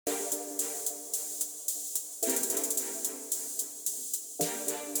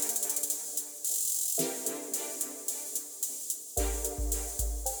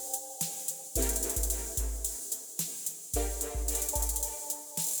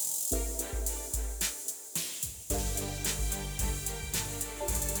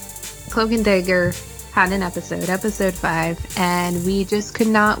Cloak and Dagger had an episode 5, and we just could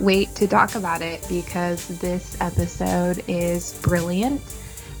not wait to talk about it because this episode is brilliant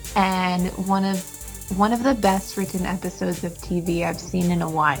and one of the best written episodes of TV I've seen in a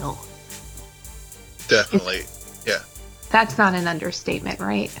while. Definitely, yeah. That's not an understatement,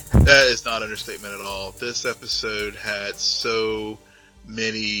 right? That is not an understatement at all. This episode had so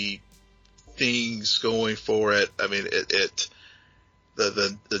many things going for it. I mean,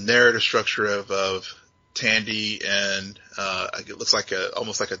 the narrative structure of Tandy and it looks like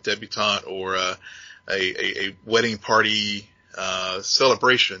almost like a debutante or a wedding party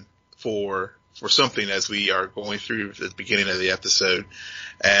celebration for something as we are going through the beginning of the episode,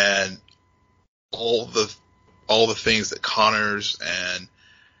 and all the things that Connors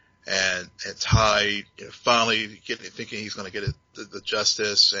and Ty, finally thinking he's going to get the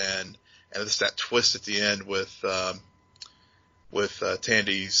justice, and it's that twist at the end with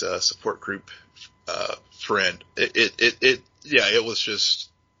Tandy's support group friend. It was just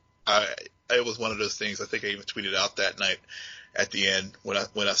it was one of those things. I think I even tweeted out that night at the end when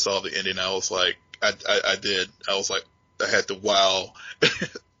I saw the ending. I was like, I was like, I had the wow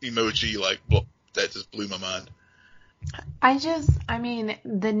emoji, like that just blew my mind. I mean,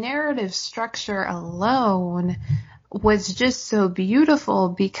 the narrative structure alone was just so beautiful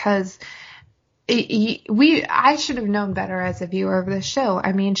because I should have known better as a viewer of the show.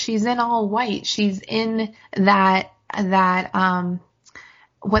 I mean, she's in all white. She's in that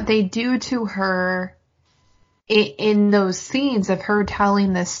what they do to her in those scenes of her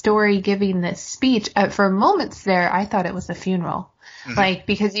telling this story, giving this speech. For moments there, I thought it was a funeral. Mm-hmm. Like,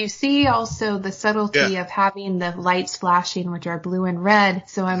 because you see also the subtlety of having the lights flashing, which are blue and red.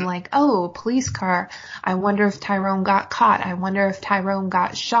 So I'm like, oh, police car. I wonder if Tyrone got caught. I wonder if Tyrone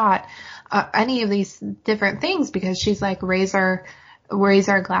got shot. Any of these different things, because she's like, raise our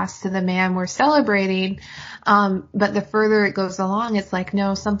glass to the man we're celebrating. But the further it goes along, it's like,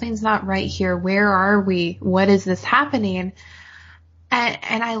 no, something's not right here. Where are we? What is this happening?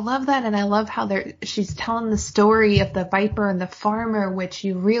 And I love that, and I love how she's telling the story of the Viper and the farmer, which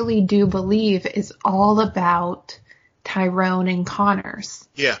you really do believe is all about Tyrone and Connors.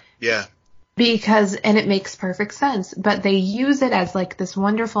 Yeah. And it makes perfect sense, but they use it as like this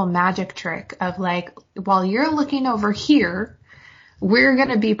wonderful magic trick of like, while you're looking over here, we're going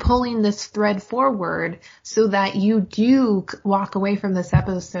to be pulling this thread forward so that you do walk away from this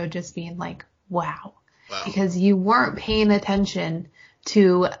episode just being like, wow. Because you weren't paying attention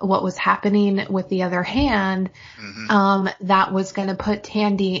to what was happening with the other hand, that was going to put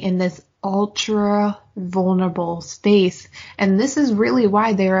Tandy in this ultra vulnerable space. And this is really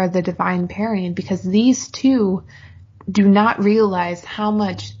why they are the divine pairing, because these two do not realize how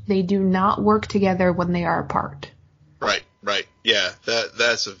much they do not work together when they are apart. Right. Yeah,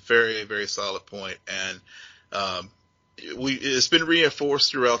 that's a very, very solid point. And it's been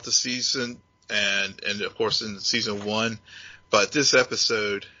reinforced throughout the season and of course in season 1. But this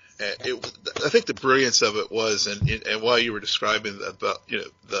episode, I think the brilliance of it was, and while you were describing about,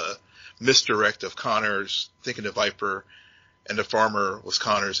 the misdirect of Connors thinking the Viper and the farmer was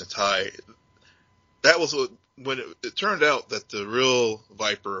Connors and Ty, that was when it turned out that the real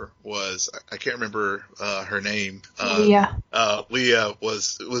Viper was, I can't remember her name. Leah. Leah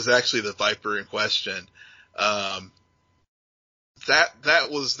was actually the Viper in question. That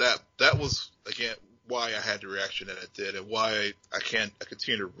was again why I had the reaction that it did, and why I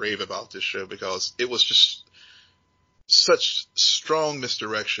continue to rave about this show, because it was just such strong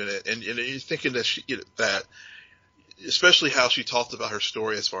misdirection, and you're thinking that that especially how she talked about her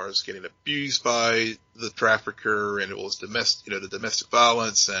story as far as getting abused by the trafficker, and it was the domestic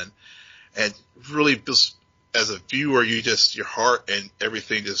violence, and really just as a viewer, your heart and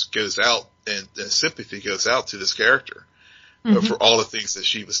everything just goes out, and sympathy goes out to this character for all the things that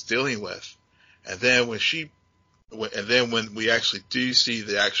she was dealing with. And then when we actually do see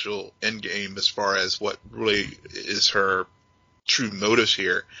the actual end game as far as what really is her true motives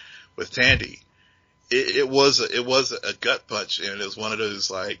here with Tandy, it was a gut punch, and it was one of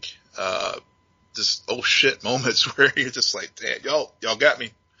those like just oh shit moments where you're just like, damn, y'all got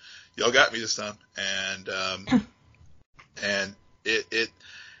me this time, and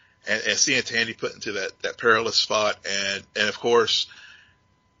seeing Tandy put into that perilous spot, and of course.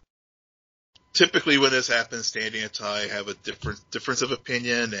 Typically when this happens, Tandy and Ty have a difference of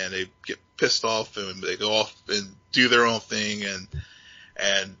opinion, and they get pissed off and they go off and do their own thing, and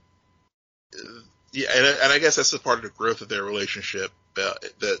I guess that's a part of the growth of their relationship,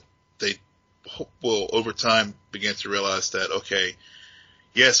 that they will over time begin to realize that, okay,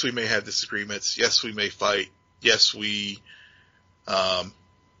 yes, we may have disagreements, yes, we may fight, yes, we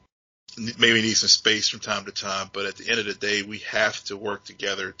maybe need some space from time to time, but at the end of the day, we have to work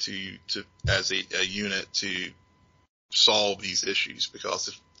together to as a unit to solve these issues, because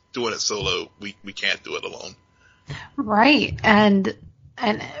if doing it solo, we can't do it alone. Right. And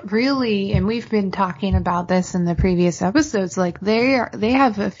really, and we've been talking about this in the previous episodes, like they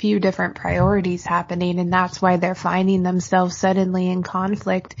have a few different priorities happening, and that's why they're finding themselves suddenly in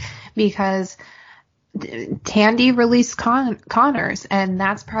conflict, because Tandy released Connors, and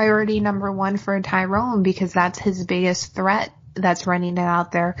that's priority number one for Tyrone, because that's his biggest threat that's running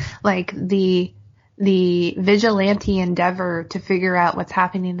out there. Like the vigilante endeavor to figure out what's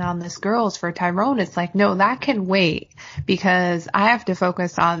happening on this girl's for Tyrone. It's like, no, that can wait, because I have to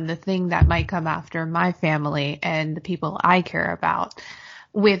focus on the thing that might come after my family and the people I care about.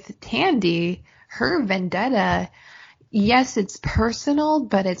 With Tandy, her vendetta, yes, it's personal,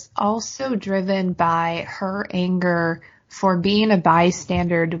 but it's also driven by her anger for being a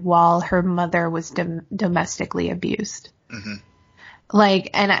bystander while her mother was domestically abused. Mm-hmm. Like,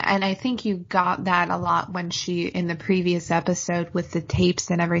 and I think you got that a lot when she, in the previous episode with the tapes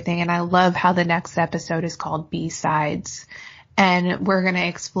and everything. And I love how the next episode is called B-Sides. And we're going to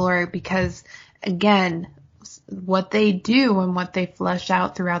explore, because again, what they do and what they flesh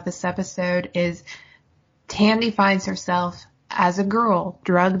out throughout this episode is Tandy finds herself as a girl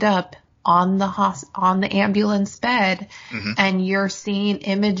drugged up on the ambulance bed. Mm-hmm. And you're seeing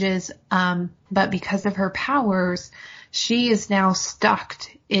images, but because of her powers, she is now stuck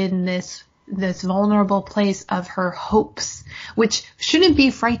in this vulnerable place of her hopes, which shouldn't be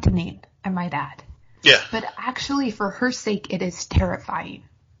frightening, I might add. Yeah. But actually, for her sake, it is terrifying.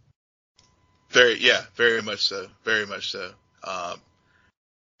 Very much so. Very much so.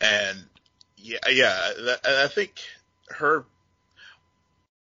 And I think her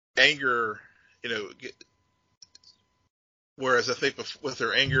anger, whereas I think with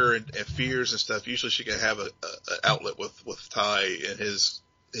her anger and fears and stuff, usually she can have an outlet with Ty and his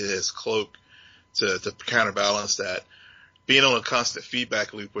cloak to counterbalance that. Being on a constant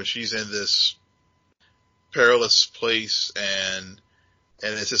feedback loop when she's in this perilous place and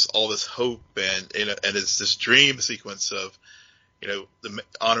it's just all this hope and it's this dream sequence of, the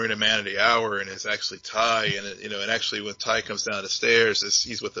honoring a man of the hour, and it's actually Ty, and actually when Ty comes down the stairs,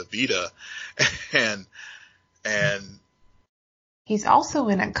 he's with Evita, and he's also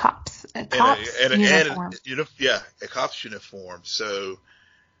in a cop's uniform. A cop's uniform. So,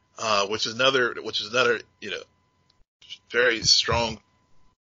 which is another, very strong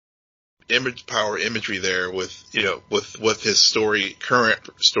imagery there with what his current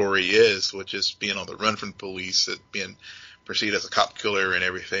story is, which is being on the run from the police, being perceived as a cop killer and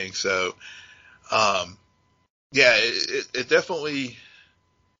everything. So, it definitely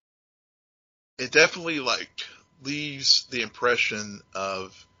like leaves the impression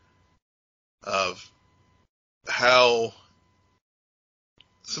of how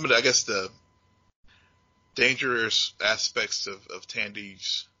some of the, I guess, the dangerous aspects of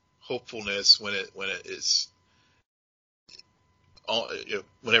Tandy's hopefulness when it is,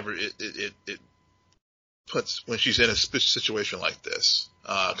 whenever it puts, when she's in a situation like this.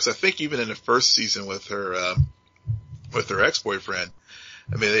 Cause I think even in the first season with her ex-boyfriend,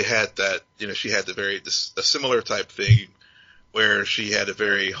 I mean, they had that, she had a similar type thing where she had a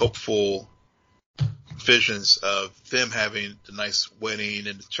very hopeful visions of them having the nice wedding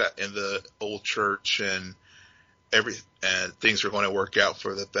in the old church and things were going to work out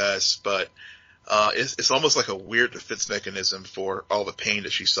for the best. But, it's almost like a weird defense mechanism for all the pain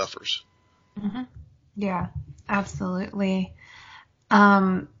that she suffers. Mm-hmm. Yeah, absolutely.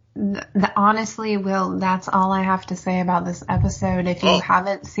 Honestly, Will, that's all I have to say about this episode. If you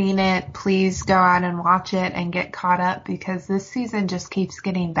haven't seen it, please go out and watch it and get caught up, because this season just keeps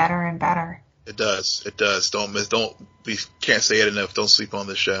getting better and better. It does. Can't say it enough. Don't sleep on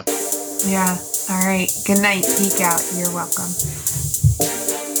this show. Yeah. All right. Good night. Geek out. You're welcome.